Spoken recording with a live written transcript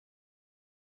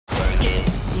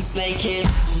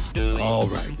All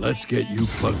right, let's get you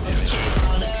plugged in.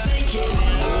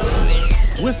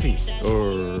 Wifi.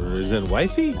 Or is it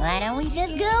Wifi? Why don't we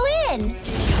just go in?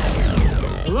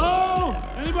 Hello?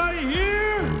 Anybody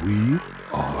here? And we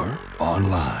are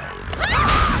online.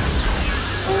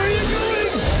 Where are you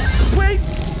going? Wait,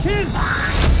 kid!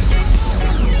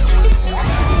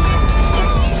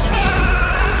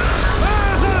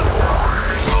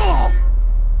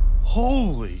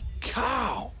 Holy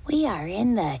cow! We are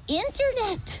in the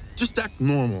internet. Just act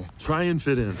normal. Try and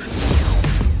fit in.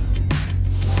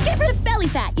 Get rid of belly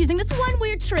fat using this one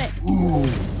weird trick. Ooh,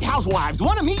 housewives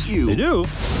want to meet you. They do.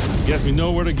 Guess we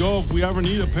know where to go if we ever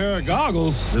need a pair of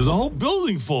goggles. There's a whole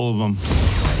building full of them.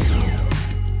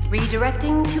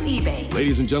 Redirecting to eBay.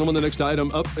 Ladies and gentlemen, the next item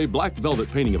up, a black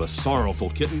velvet painting of a sorrowful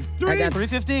kitten. I got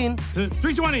 315.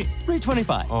 320.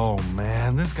 325. Oh,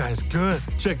 man, this guy's good.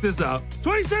 Check this out.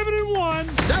 27 and 1.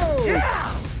 So!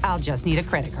 Yeah! I'll just need a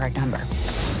credit card number.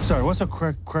 Sorry, what's a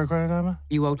credit number?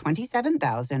 You owe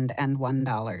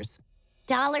 $27,001.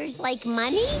 Dollars like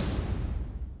money?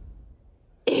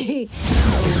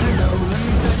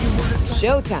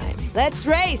 Showtime. Let's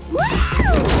race. Woo! Isn't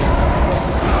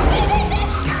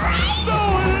this great?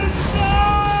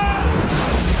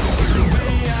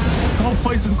 The whole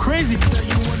place is crazy.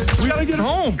 We gotta get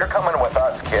home. You're coming with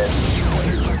us, kid.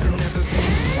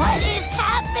 What is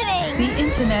happening? The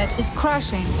internet is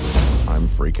crashing. I'm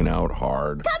freaking out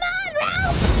hard. Come on,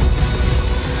 Ralph!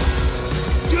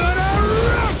 Gonna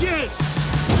rock it!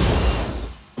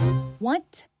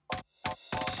 What?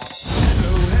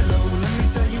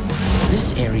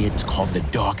 This area is called the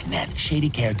Dark Net. Shady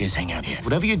characters hang out here.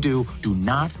 Whatever you do, do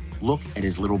not look at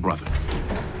his little brother.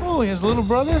 Oh, his little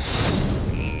brother?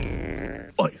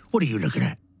 Oi, what are you looking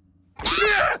at?